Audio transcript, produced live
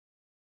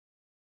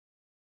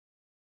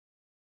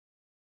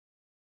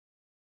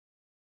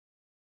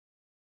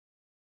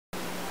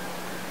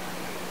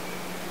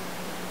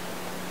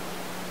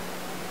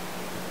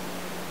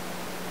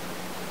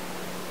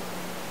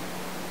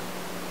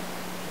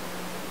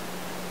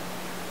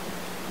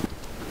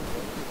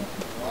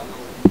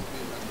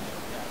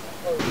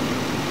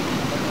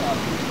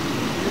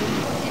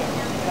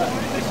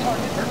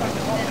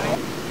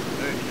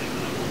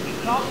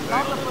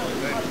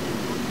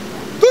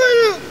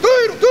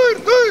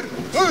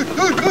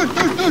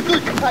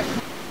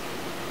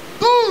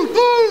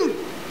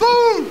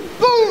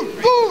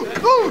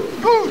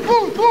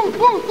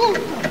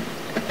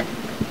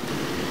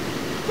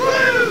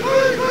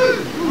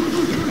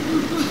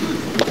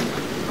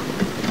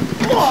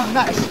Oh,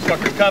 nice.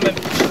 Fucker coming.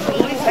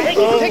 Hey,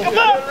 take him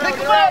out. Take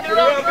him out. Get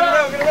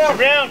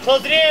around.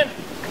 Close it in.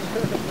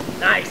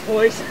 Nice,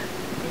 boys.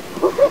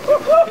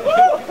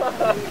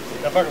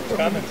 That fucker was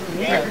coming.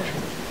 Yeah.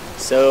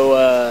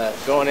 So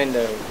going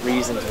into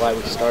reasons why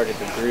we started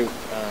the group,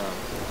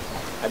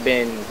 I've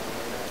been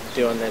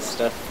doing this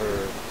stuff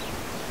for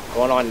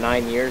going on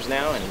 9 years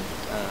now, and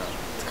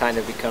it's kind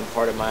of become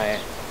part of my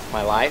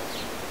life.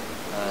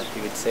 If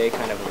you would say,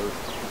 kind of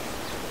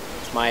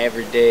it's my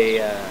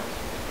everyday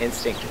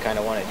instinct to kind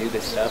of want to do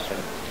this stuff,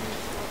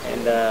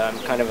 and I'm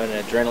kind of an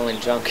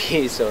adrenaline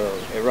junkie, so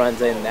it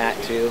runs in that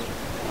too.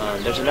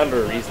 There's a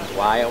number of reasons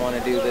why I want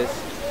to do this.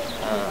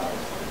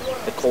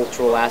 The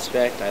cultural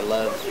aspect, I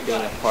love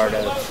being a part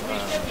of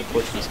the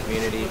Portuguese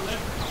community.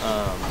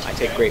 I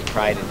take great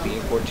pride in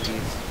being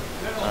Portuguese.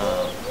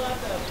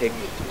 Take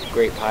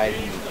great pride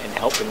in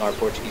helping our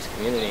Portuguese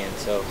community, and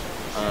so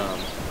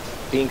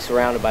being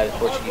surrounded by the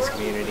Portuguese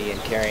community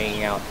and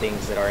carrying out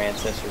things that our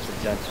ancestors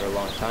have done for a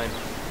long time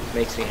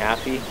makes me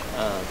happy.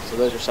 So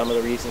those are some of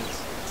the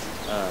reasons.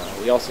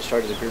 We also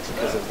started the group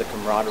because of the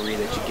camaraderie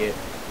that you get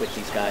with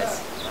these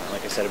guys.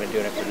 Like I said, I've been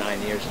doing it for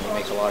 9 years, and you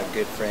make a lot of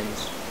good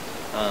friends,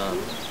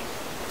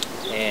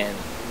 and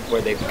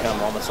where they become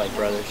almost like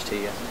brothers to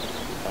you.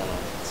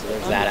 So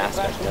there's that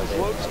aspect of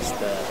it, just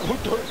the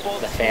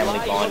family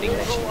bonding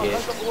that you get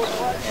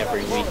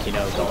every week, you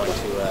know, going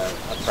to a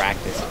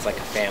practice. It's like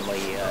a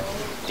family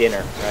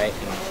dinner, right?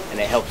 And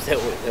it helps that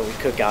we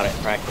cook out at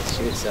practice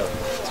too, so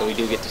we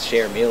do get to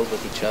share meals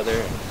with each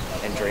other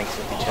and drinks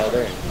with each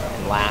other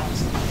and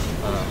laughs.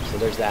 So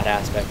there's that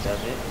aspect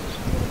of it.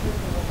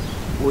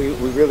 We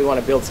really want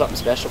to build something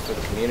special for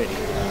the community.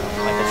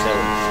 Like I said,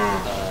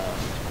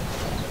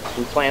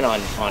 we plan on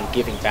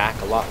giving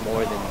back a lot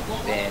more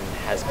than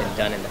has been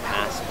done in the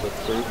past with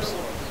groups.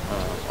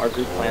 Our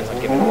group plans on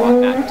giving a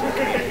lot back to the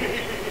community,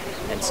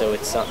 and so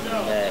it's something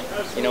that,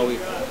 you know,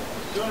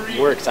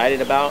 we're excited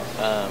about.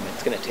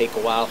 It's going to take a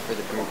while for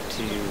the group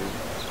to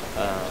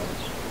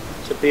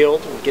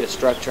build and get a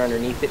structure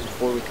underneath it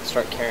before we can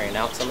start carrying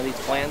out some of these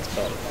plans,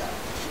 but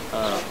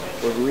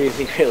we're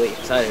really, really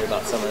excited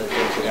about some of the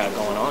things we got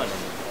going on.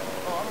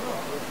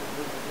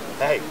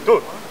 Hey,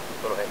 dude.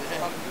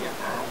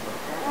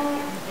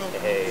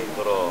 Hey,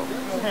 little.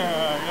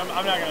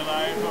 I'm not gonna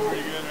lie, it's not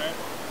pretty good, right?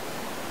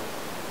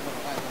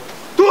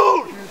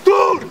 Dude!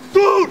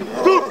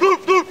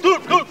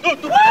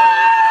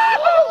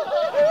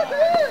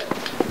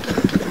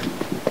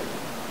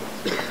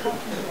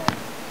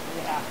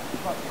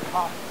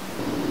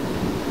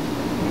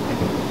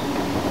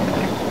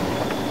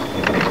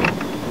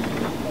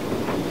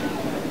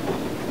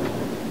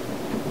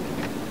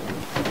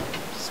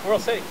 Squirrel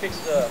said he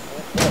fixed the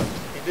floor.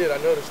 He did, I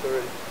noticed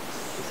already.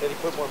 He said he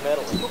put more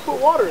metal in. Who put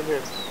water in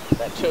here?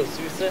 That chose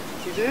Sousa.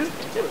 He did?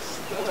 What a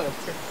stud.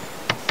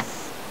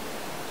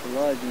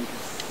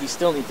 You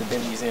still need to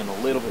bend these in a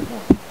little bit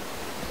more.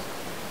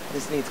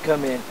 This needs to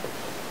come in.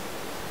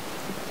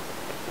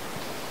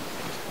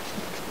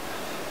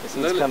 This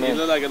needs to come in. You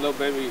look like a little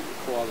baby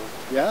koala.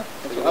 Yeah?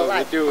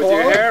 With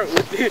your hair,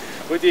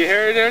 with your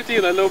hair and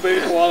everything, like a little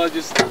baby koala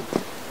just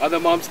on the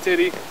mom's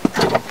titty.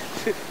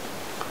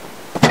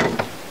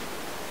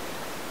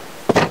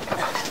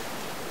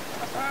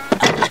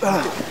 Good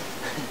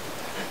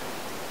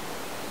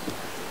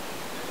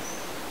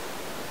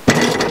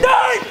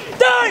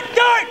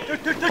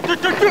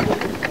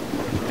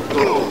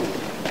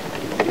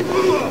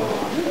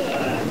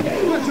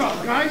job,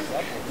 guys.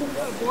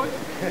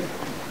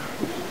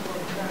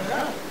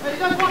 Hey, you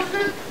guys watch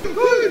this?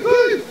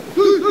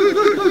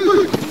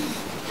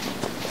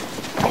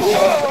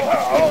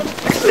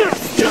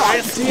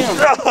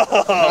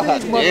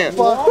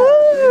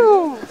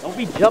 Don't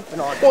be jumping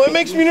on Well, it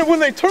makes me nervous when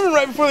they turn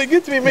right before they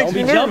get to me. It makes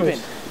me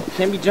nervous.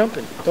 Can't be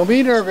jumping. Don't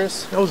be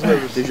nervous. I was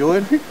nervous. Did you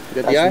win? You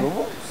got the eye?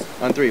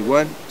 On 3.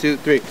 1, 2,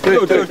 3.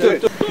 Do it.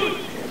 Good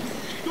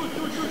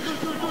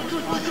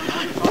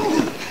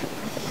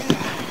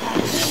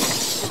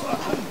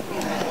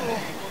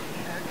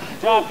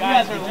job,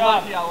 guys. Good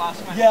job.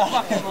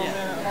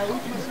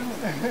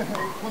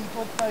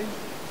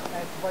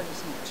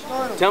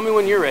 Tell me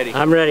when you're ready.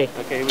 I'm ready.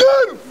 Okay. You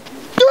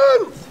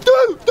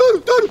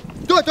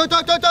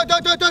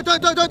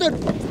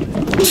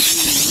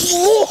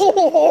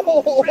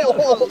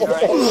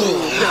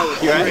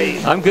ready?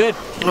 I'm good.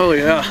 Oh,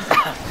 yeah.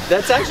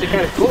 That's actually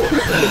kind of cool.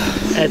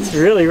 That's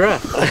really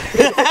rough.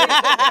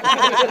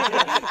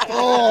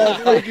 Oh,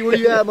 Frankie, where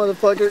you at,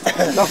 motherfucker?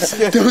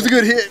 That was a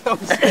good hit.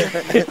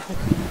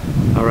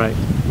 All right,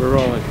 we're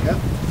rolling. Yep.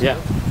 Yeah.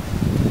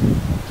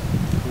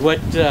 What?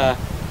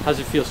 How's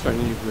it feel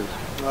starting a new group?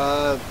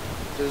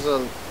 There's a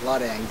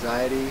lot of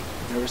anxiety,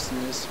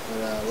 nervousness,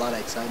 but a lot of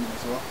excitement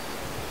as well.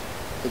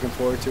 Looking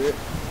forward to it.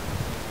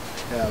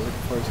 Yeah,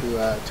 looking forward to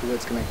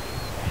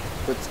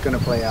what's gonna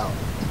play out.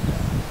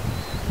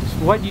 So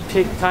why did you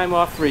take time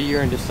off for a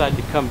year and decide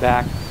to come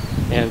back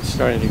and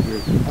start a new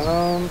group?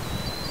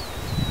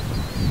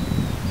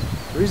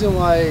 The reason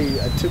why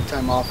I took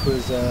time off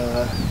was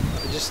the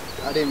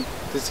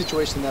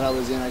situation that I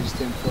was in, I just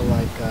didn't feel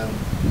like,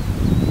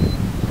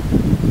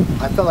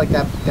 I felt like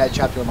that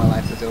chapter of my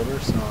life was over,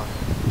 so I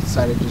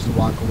decided just to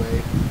walk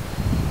away.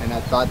 And I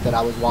thought that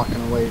I was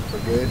walking away for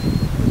good,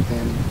 but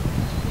then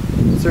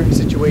certain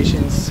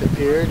situations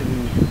appeared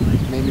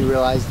and made me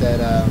realize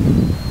that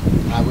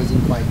I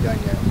wasn't quite done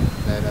yet,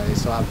 that I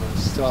still have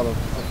a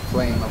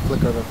flame, a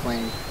flicker of a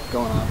flame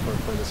going on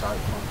for this art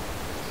form.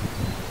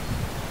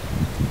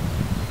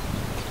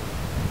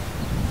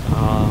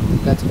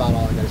 That's about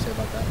all I gotta say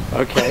about that.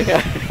 Okay.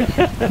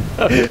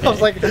 I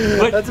was like,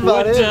 that's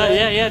about it.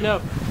 Yeah,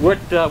 no.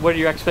 What are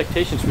your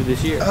expectations for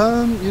this year?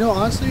 You know,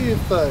 honestly,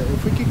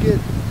 if we could get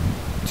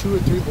 2 or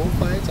 3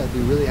 bullfights, I'd be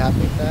really happy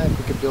with that. If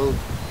we could build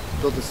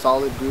a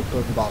solid group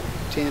of about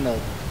 10 to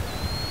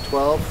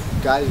 12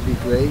 guys would be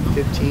great.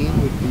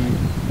 15 would be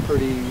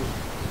pretty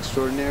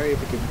extraordinary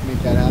if we could make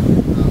that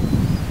happen.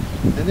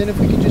 And then if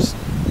we could just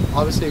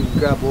obviously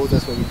grab bulls,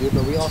 that's what we do.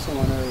 But we also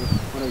want to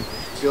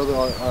build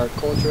our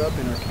culture up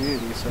in our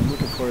community. So I'm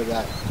looking forward to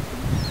that.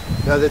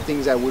 The other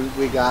things that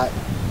we got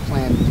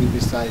planned to do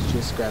besides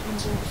just grabbing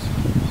bulls.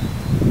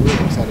 We're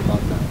really excited about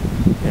that.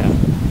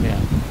 Yeah.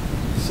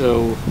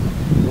 So,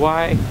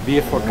 why be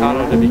a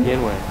Forcado to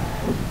begin with?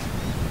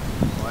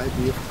 Why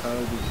be a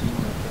Forcado to begin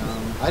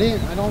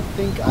with? I don't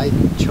think I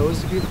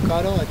chose to be a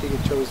Forcado. I think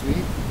it chose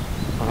me,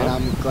 and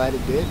I'm glad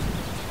it did.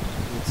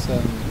 It's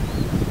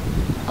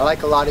I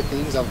like a lot of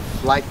things. I've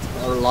liked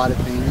a lot of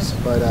things,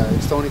 but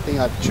it's the only thing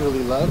I've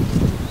truly loved.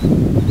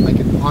 I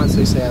can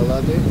honestly say I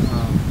loved it.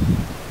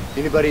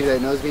 Anybody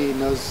that knows me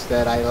knows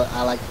that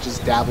I like to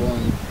just dabble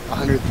in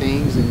 100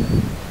 things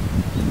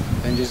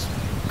and just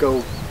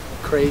go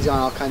crazy on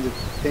all kinds of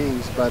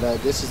things. But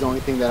this is the only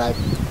thing that I've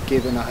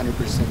given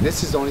 100%.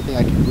 This is the only thing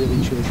I can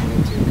really truly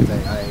commit to because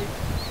I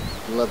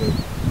love it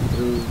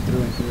through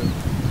and through.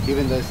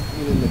 Even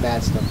the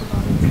bad stuff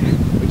about it,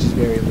 which is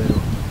very little.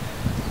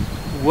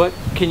 What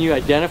can you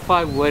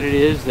identify what it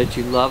is that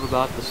you love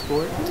about the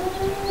sport?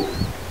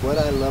 What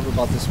I love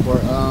about the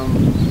sport,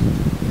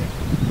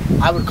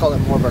 I would call it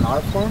more of an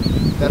art form,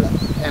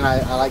 and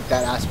I like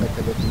that aspect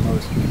of it the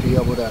most. To be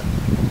able to,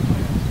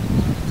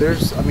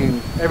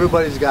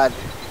 everybody's got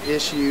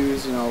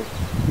issues, you know,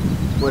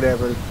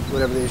 whatever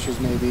the issues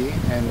may be,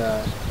 and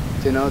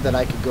to know that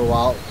I could go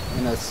out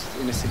in a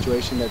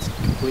situation that's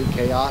complete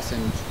chaos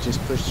and just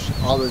push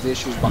all those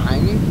issues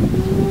behind me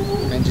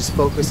and just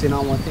focus in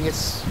on one thing.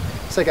 It's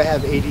like I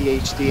have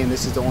ADHD and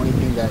this is the only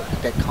thing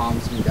that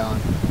calms me down.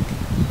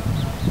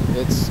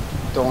 It's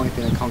the only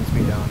thing that calms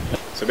me down.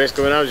 So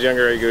basically when I was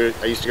younger,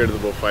 I used to go to the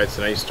bullfights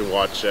and I used to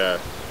watch the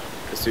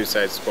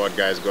Suicide Squad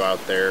guys go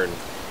out there and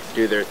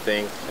do their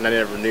thing, and I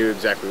never knew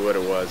exactly what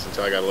it was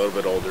until I got a little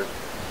bit older.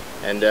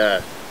 And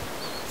it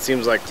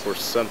seems like we're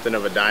something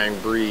of a dying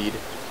breed,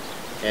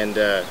 and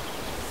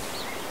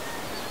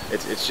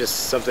it's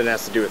just something that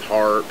has to do with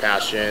heart,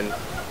 passion.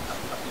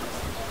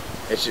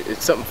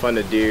 It's something fun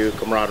to do,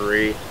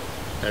 camaraderie.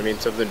 I mean,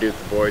 something to do with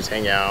the boys,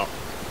 hang out.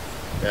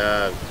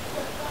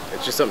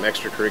 It's just something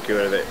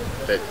extracurricular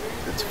that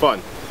it's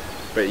fun,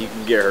 but you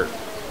can get hurt.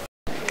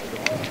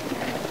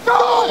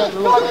 Donald.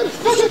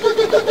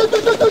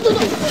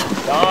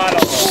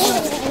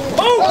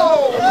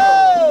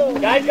 Oh!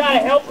 Guys gotta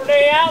help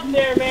Renee out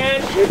there,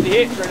 man. Good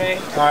hit, Renee.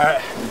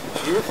 Alright.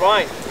 You were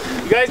fine.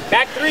 You guys,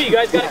 back 3, you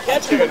guys gotta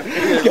catch him.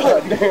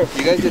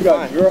 You guys did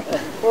fine. You're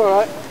all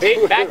right.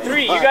 Hey, back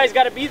 3, you guys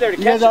gotta be there to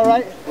catch him. All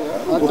right?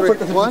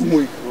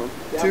 1,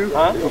 2.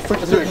 Huh?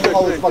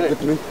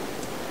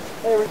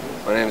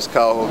 My name is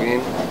Kyle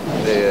Holguin.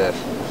 They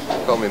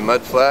call me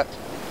Mudflat,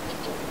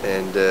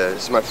 and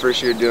this is my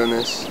first year doing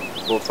this,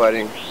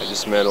 bullfighting. I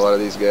just met a lot of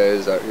these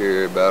guys out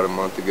here about a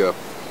month ago,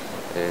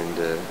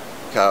 and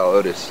Kyle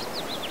Otis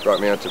brought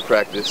me out to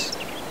practice,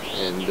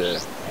 and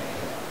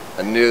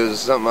I knew it was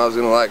something I was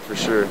going to like for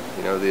sure.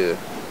 You know, the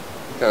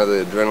kind of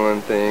the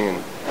adrenaline thing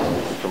and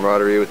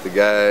camaraderie with the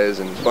guys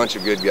and a bunch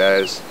of good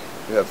guys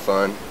who have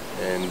fun.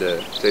 And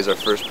today's our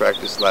first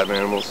practice, live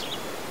animals.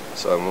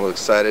 So I'm a little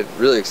excited,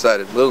 really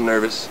excited, a little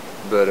nervous,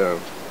 but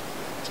I'm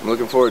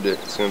looking forward to it.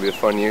 It's going to be a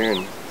fun year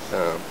and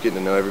getting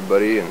to know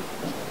everybody and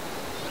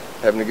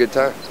having a good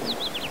time.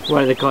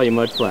 Why do they call you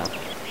Mudflap?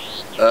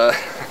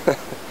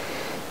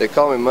 They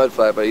call me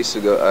Mudflap. I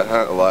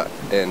hunt a lot,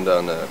 and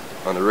on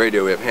the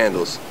radio we have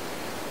handles.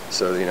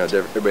 So, you know,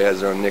 everybody has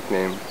their own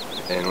nickname.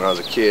 And when I was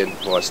a kid,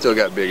 well, I still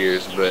got big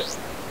ears, but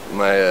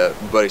my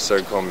buddy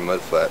started calling me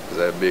Mudflat because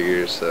I have big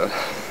ears, so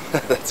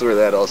that's where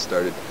that all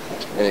started.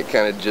 And it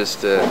kind of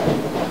just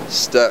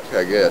stuck,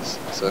 I guess.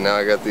 So now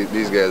I got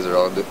these guys are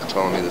all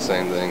calling me the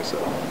same thing. So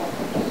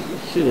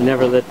should have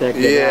never let that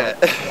get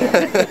out.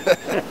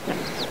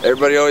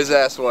 Everybody always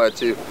asks why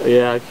too.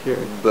 Yeah, sure.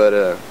 But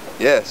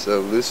yeah,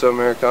 so Luso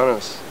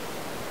Americanos.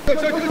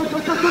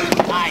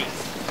 Nice.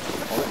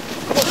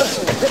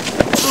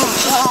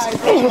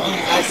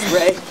 Nice,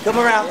 Ray. Come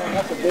around.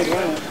 That's a big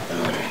one.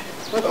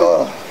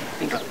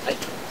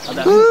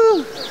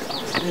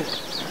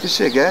 Good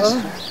shit, guys.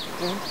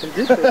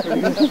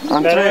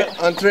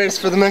 Entrees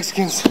for the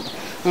Mexicans.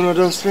 Uno,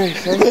 dos,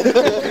 tres.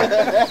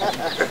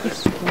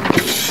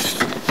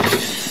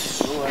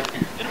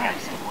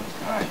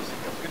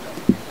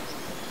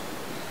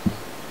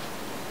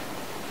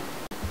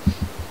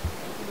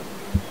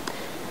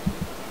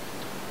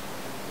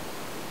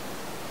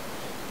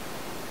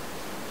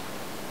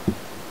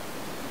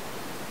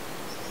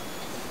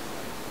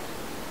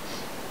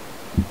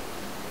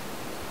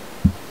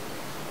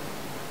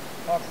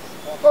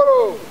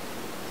 Toro!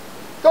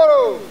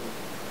 Toro!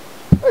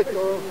 Hey,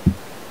 Toro!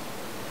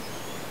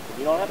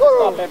 You don't have to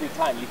stop every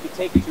time. You could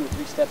take 2 or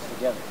 3 steps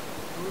together.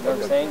 You know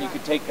what I'm saying? You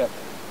could take a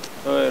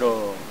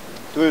Toro,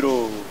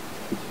 Toro,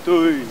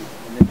 Toro, and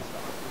then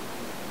stop.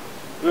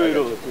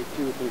 Toro. Take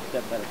 2 or 3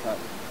 steps at a time.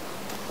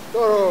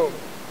 Toro!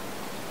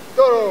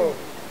 Toro!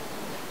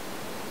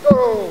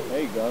 Toro!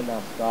 There you go.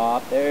 Now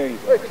stop. There you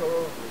Hey, go.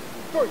 Toro!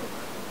 Toro!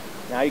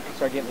 Now you can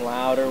start getting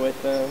louder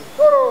with them.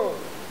 Toro!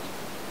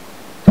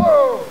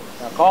 Toro!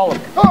 Now call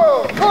them.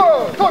 Toro!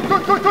 Toro! Toro!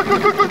 Toro! Toro!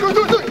 Toro!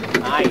 Toro! Toro!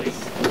 Nice.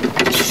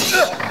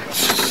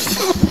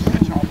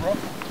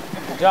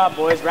 Good job,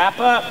 boys. Wrap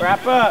up.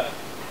 Wrap up.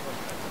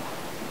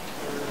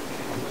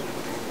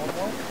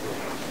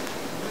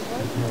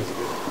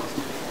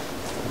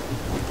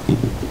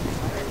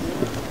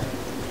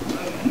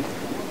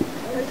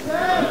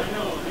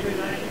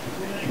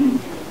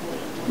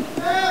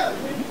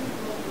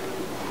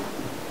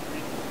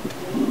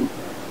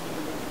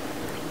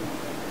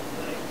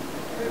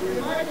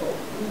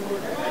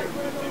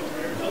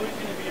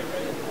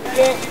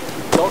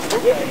 Don't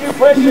forget your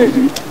pushers.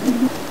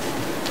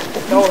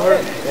 Don't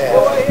hurt. Yeah. Go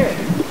right here.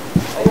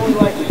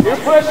 Your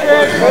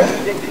pushers.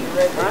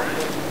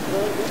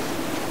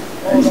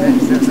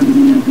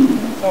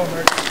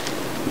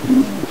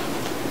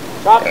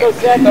 Chopko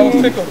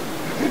second.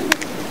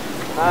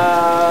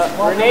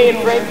 Renee and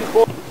Frankie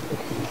fourth.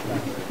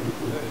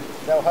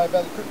 Now high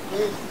belly crook,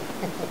 please.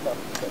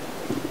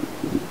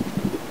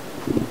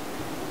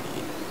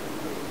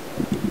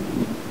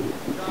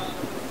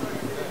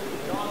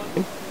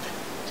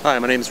 Hi,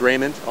 my name is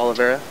Raymond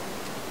Oliveira.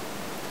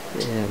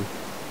 And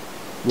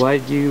why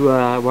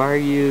are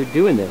you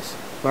doing this?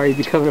 Why are you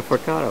becoming a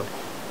Forcado?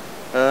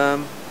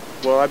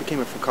 Well, I became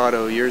a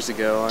Forcado years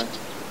ago. I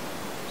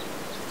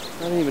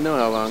don't even know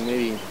how long,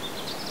 maybe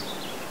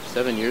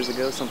 7 years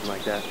ago, something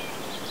like that.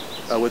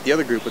 With the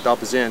other group, with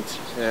Opposent,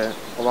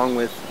 along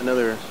with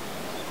another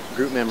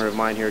group member of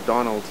mine here,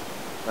 Donald.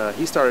 I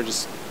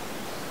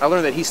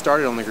learned that he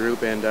started on the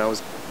group, and I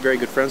was very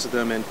good friends with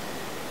him, and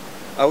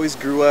I always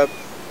grew up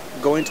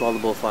going to all the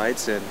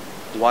bullfights and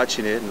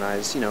watching it, and I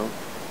was,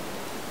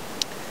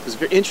 was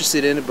very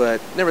interested in it,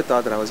 but never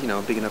thought that I was,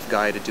 a big enough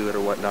guy to do it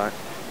or whatnot.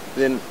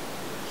 Then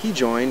he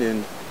joined,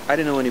 and I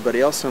didn't know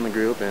anybody else on the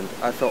group, and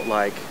I felt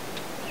like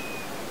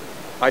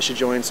I should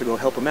join to go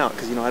help him out,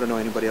 because, I don't know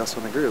anybody else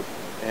on the group.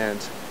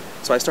 And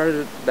so I started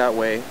it that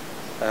way.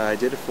 I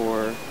did it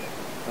for,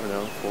 I don't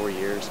know, 4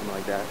 years, something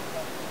like that.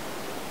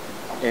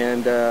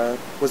 And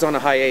was on a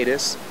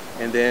hiatus,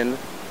 and then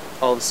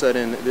all of a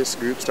sudden this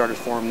group started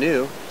to form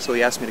new, so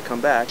he asked me to come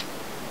back.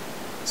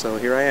 So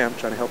here I am,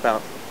 trying to help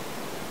out.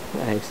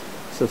 Nice.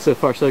 So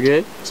far so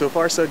good? So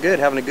far so good,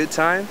 having a good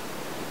time,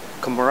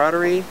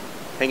 camaraderie,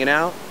 hanging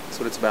out, that's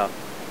what it's about.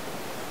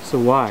 So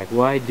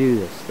why do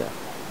this stuff?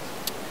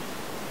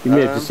 You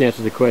may have just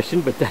answered the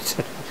question, but that's...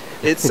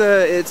 it's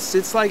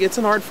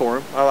an art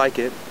form. I like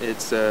it.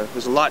 There's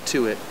a lot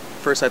to it.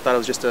 First I thought it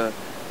was just a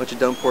bunch of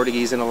dumb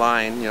Portuguese in a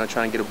line,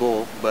 trying to get a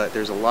bull, but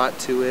there's a lot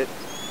to it.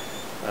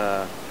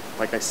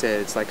 Like I said,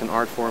 it's like an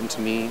art form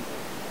to me.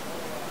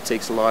 It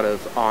takes a lot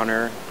of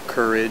honor,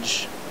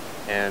 courage,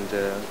 and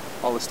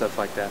all the stuff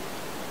like that.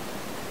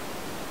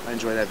 I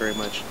enjoy that very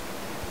much.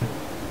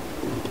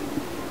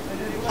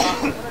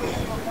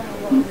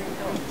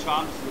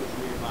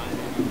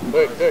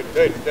 Good.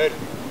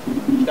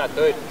 Stop,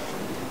 good.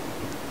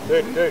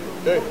 Good.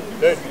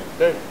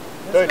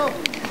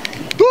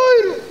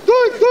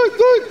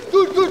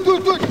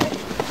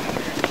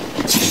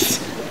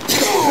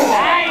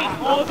 Nice,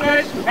 all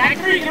good. Back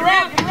three, get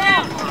around.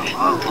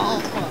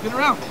 Get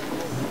around.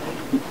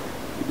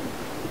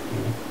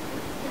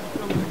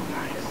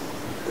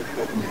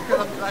 Good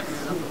job, guys.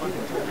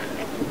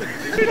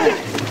 Lift it up.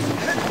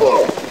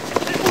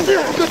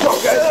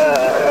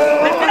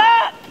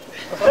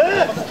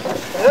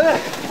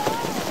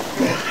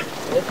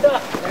 Lift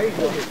up.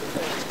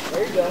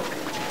 There you go.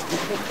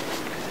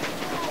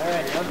 All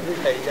right,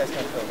 hey, you guys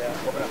can go down.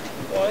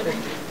 1,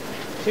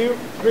 2,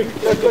 3.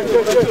 Good.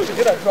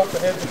 Did I drop the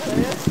head?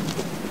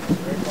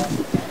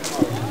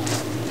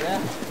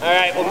 All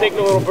right, we'll take a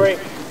little break.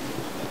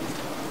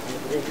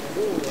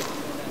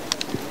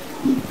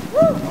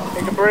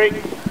 Take a break.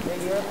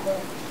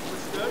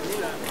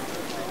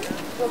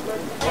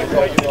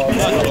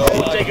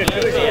 Take a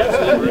good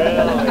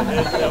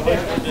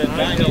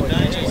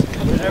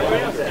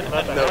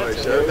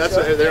That's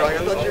what they're like. I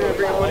thought you were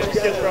bringing one of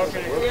these kids.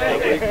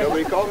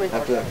 Nobody called me.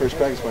 After that first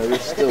practice, my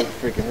wrist still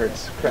freaking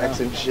hurts. Cracks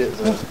and shit.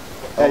 So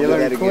Yeah, you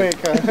learned quick,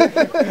 huh?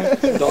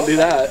 don't do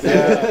that.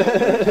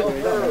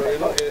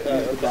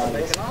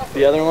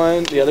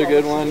 The other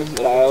good one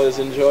that I always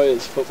enjoy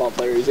is football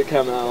players that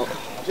come out.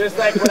 Just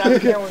like when I'm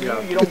telling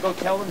you don't go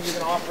tell them, you're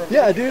going to offer them.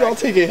 Yeah, dude, I'll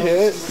take a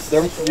hit.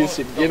 They're used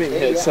to giving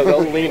hits, so they'll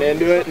lean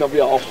into it and they'll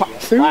be all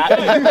flat. Like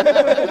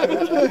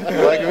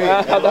me.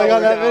 Like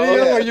on that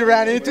video where you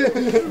ran into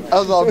it? I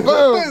was all boom!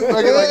 Looking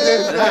like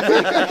this.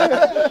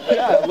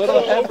 Yeah, a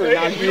little heifer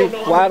knocked you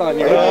flat on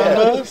your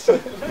head.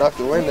 Knocked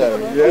the wind out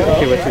of me. Yeah.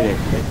 Okay, what's your name?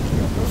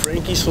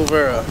 Frankie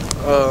Silvera.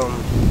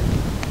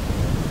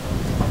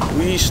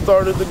 We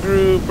started the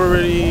group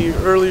already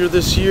earlier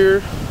this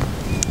year.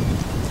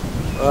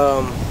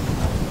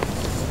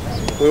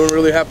 We weren't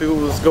really happy with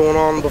what was going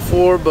on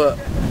before, but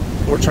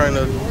we're trying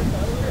to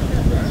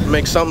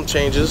make some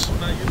changes.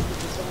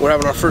 We're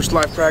having our first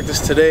live practice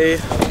today.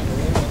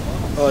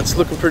 It's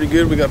looking pretty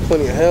good. We got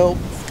plenty of help.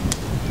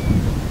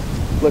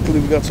 Luckily,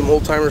 we got some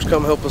old timers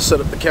come help us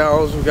set up the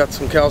cows. We got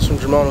some cows from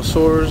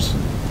Germanosaurs.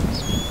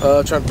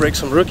 Trying to break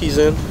some rookies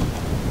in.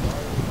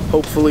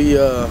 Hopefully,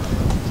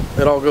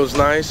 it all goes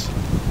nice,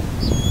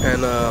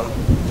 and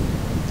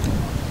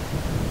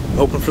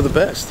hoping for the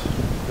best,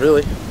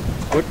 really.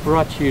 What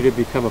brought you to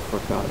become a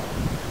Forcado?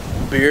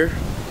 Beer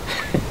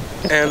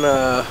and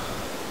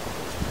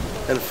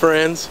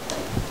friends,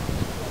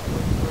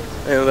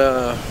 and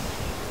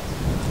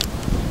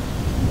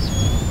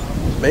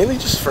mainly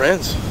just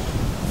friends.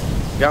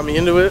 Got me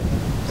into it,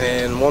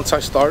 and once I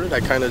started,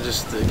 I kind of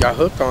just got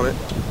hooked on it.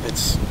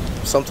 It's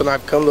something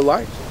I've come to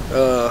like.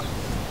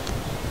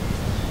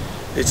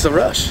 It's a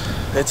rush.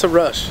 It's a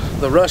rush.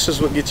 The rush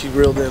is what gets you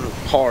reeled in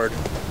hard.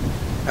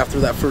 After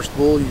that first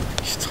bull,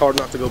 it's hard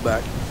not to go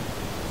back.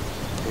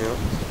 You know?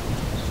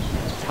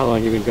 How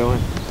long have you been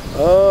going?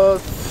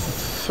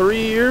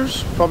 3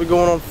 years, probably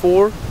going on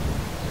 4.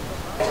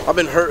 I've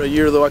been hurt a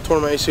year though. I tore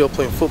my ACL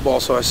playing football,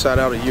 so I sat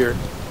out a year.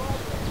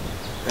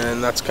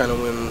 And that's kind of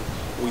when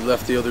we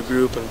left the other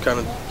group and kind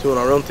of doing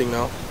our own thing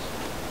now.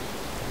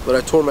 But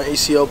I tore my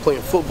ACL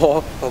playing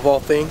football, of all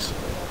things.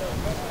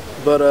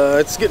 But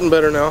it's getting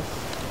better now.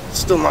 It's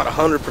still not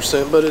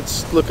 100%, but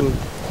it's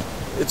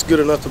good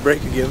enough to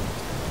break again.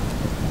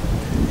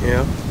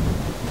 Yeah.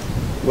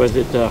 Was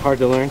it hard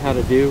to learn how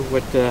to do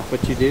what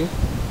you do?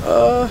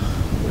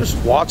 Just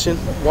watch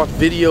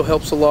video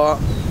helps a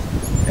lot,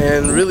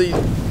 and really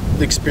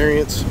the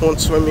experience. You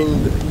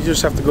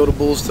just have to go to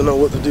bulls to know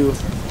what to do.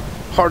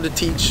 Hard to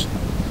teach.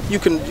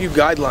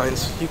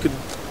 Guidelines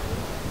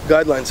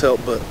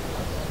help, but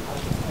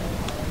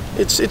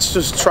it's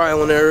just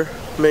trial and error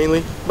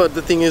mainly. But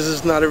the thing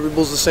is not every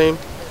bull's the same.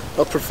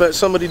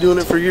 Somebody doing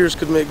it for years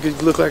could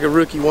look like a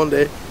rookie one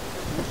day.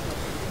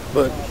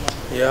 But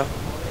yeah.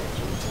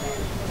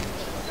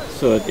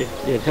 So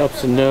it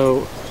helps to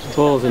know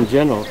bulls in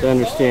general, to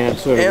understand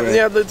sort of.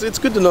 Yeah, it's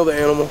good to know the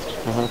animal.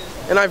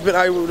 And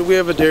we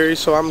have a dairy,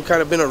 so I'm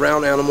kind of been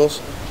around animals.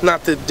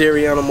 Not the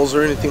dairy animals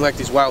or anything like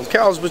these wild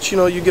cows, but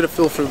you get a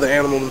feel for the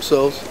animal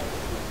themselves,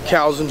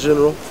 cows in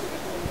general.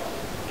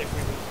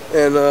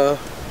 And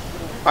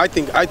I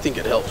think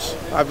it helps.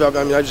 I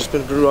just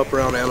grew up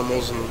around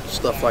animals and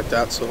stuff like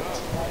that, so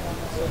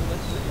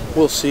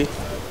we'll see.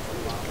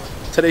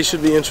 Today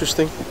should be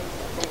interesting.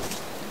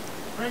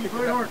 Frankie,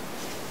 play horn.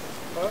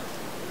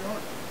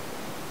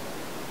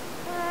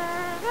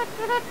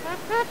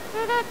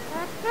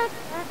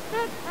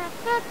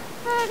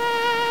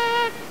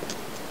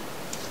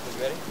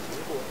 Ready?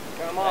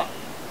 Come on.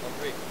 On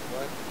 3.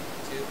 1,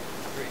 2,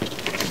 3.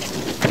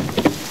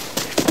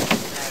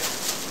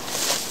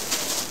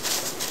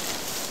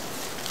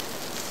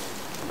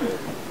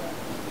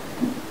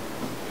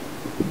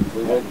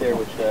 We went there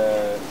with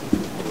dude!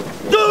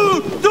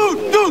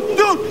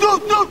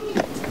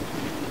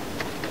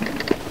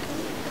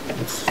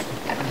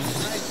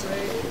 Nice,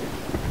 Ray.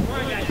 Come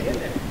on, guys, get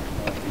there.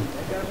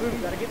 Gotta move,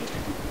 gotta get.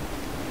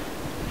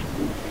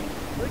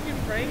 Look at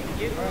Frank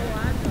getting all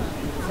eyes on.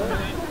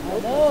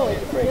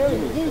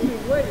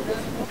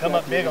 Come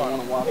up big on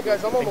him. Hey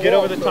guys, I'm on and get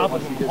over the top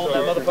of him. Hold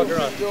that motherfucker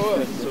on.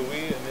 So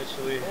we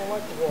initially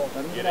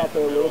get out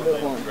there a little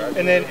bit more.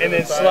 And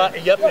then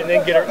slide. Yep. And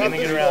then get her. And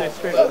then get around.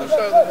 Stay straight.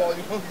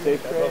 Stay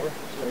straight.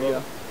 There you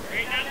go.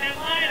 Straighten out that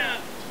lineup.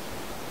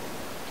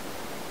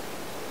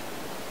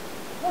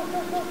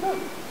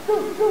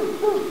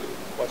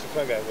 Watch the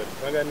front guy. When the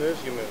front guy moves,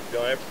 you move.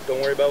 Don't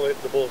worry about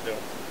what the bull's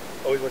doing.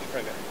 Always watch the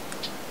front guy.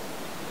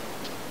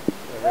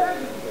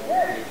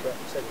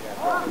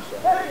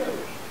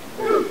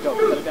 Go,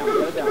 put it down,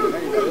 put it down.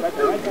 There you go. Right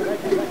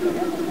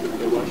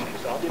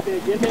there.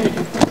 Get big.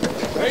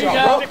 There you go.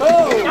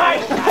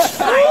 Nice.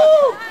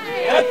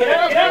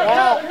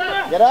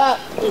 Get up.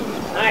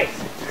 Nice.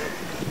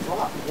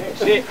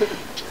 Shit.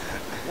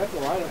 That's a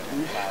lineup.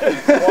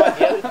 Well,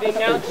 the other thing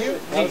now too,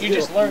 you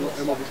just learned this.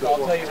 I'll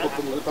tell you.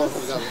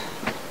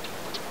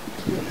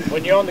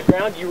 When you're on the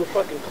ground, you were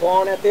fucking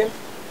clawing at them.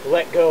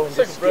 Let go and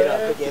just get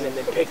up again and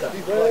then pick up.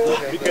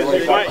 Because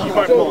you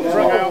might pull the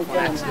front out.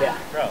 Yeah.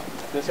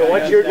 So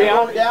once you're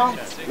down,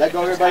 let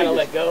go, everybody.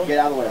 Let go. Get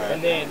out of the way.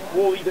 And then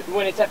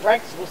when it's at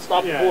practice, we'll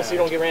stop the bull so you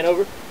don't get ran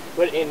over.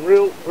 But in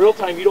real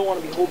time, you don't want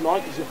to be holding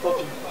on because you'll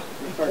fucking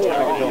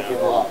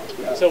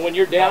So when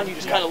you're down, you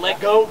just kind of let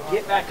go,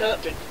 get back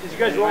up. Because you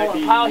guys are all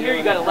in a pile here,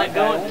 you got to let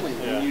go.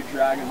 And you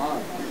drag them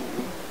on.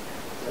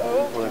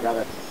 Well, I got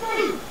it.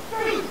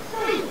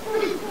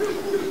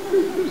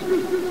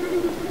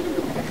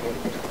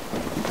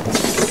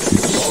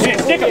 Hey,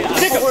 stick him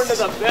into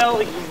the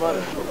belly, you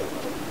mother.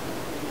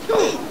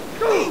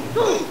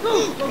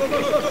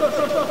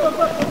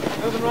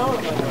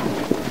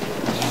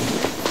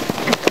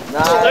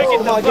 Nice. Look at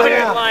the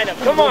fucking lineup.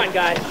 Come on,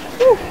 guys.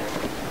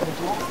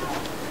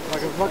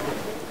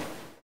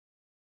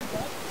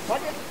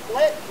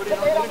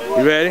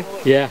 You ready?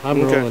 Yeah,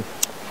 I'm rolling.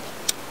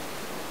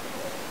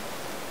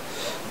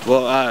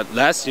 Well,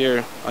 last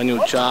year I knew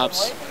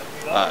Chops,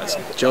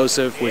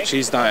 Joseph, which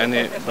he's not in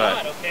it,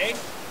 but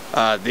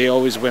they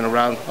always went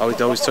around.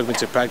 They always took me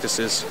to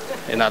practices,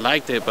 and I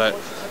liked it, but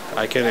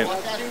I couldn't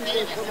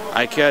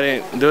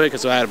do it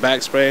because I had a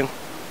back sprain.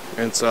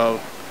 And so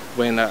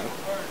when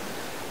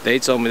they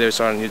told me they were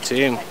starting a new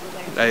team,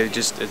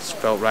 it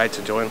felt right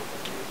to join.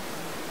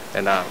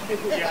 And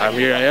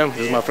here I am. This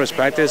is my first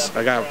practice.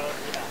 I got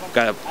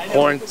a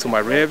horn to my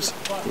ribs,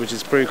 which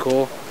is pretty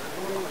cool.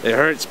 It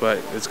hurts, but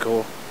it's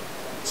cool.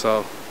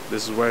 So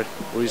this is where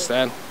we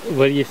stand.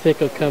 What do you think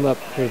will come up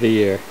for the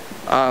year?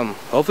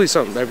 Hopefully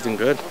everything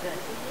good.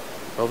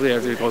 Hopefully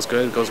everything goes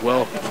good, goes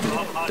well.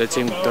 The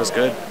team does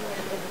good.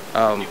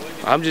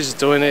 I'm just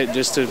doing it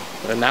just to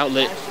an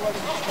outlet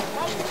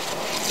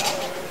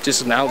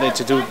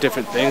to do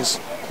different things.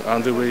 I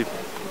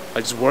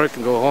just work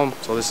and go home,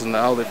 so this is an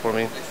outlet for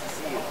me.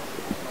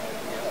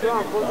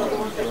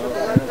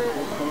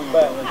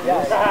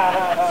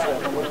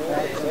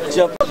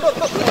 Jump.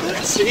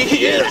 See,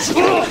 he is.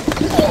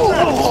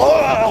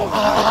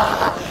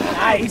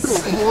 Nice.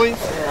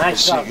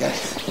 Nice job.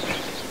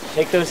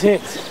 Take those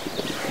hits.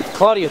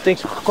 Claudio,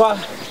 thanks for squat.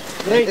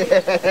 Great.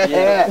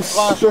 Yeah.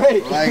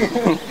 Straight. Like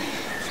it.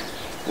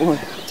 1,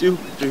 2,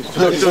 3,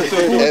 4.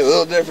 Hey, a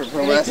little different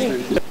from last year.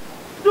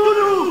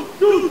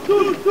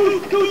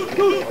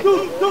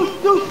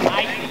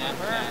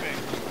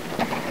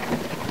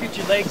 Get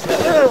your legs up.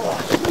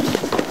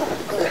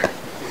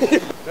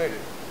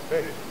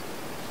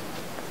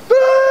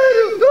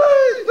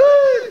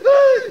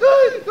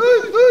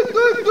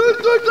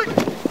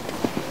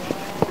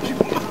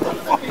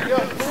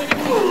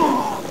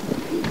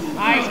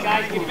 Nice,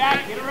 guys. Get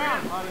back. Get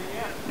around.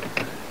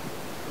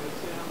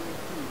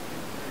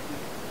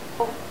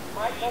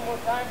 Mike, one more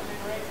time and then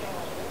raise it.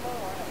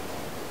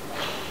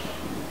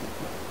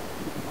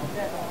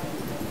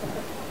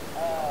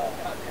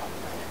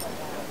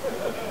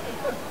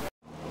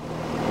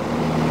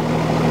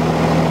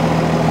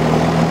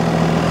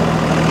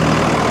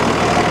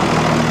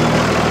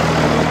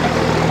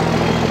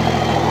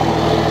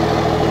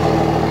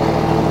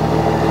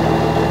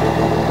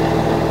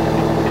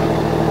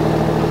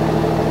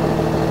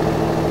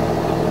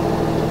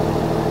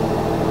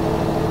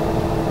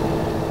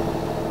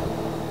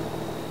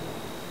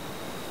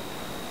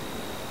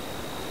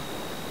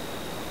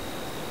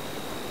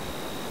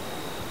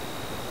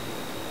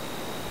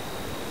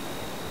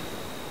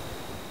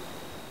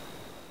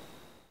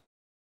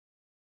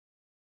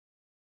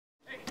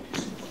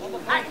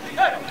 Hey,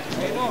 good.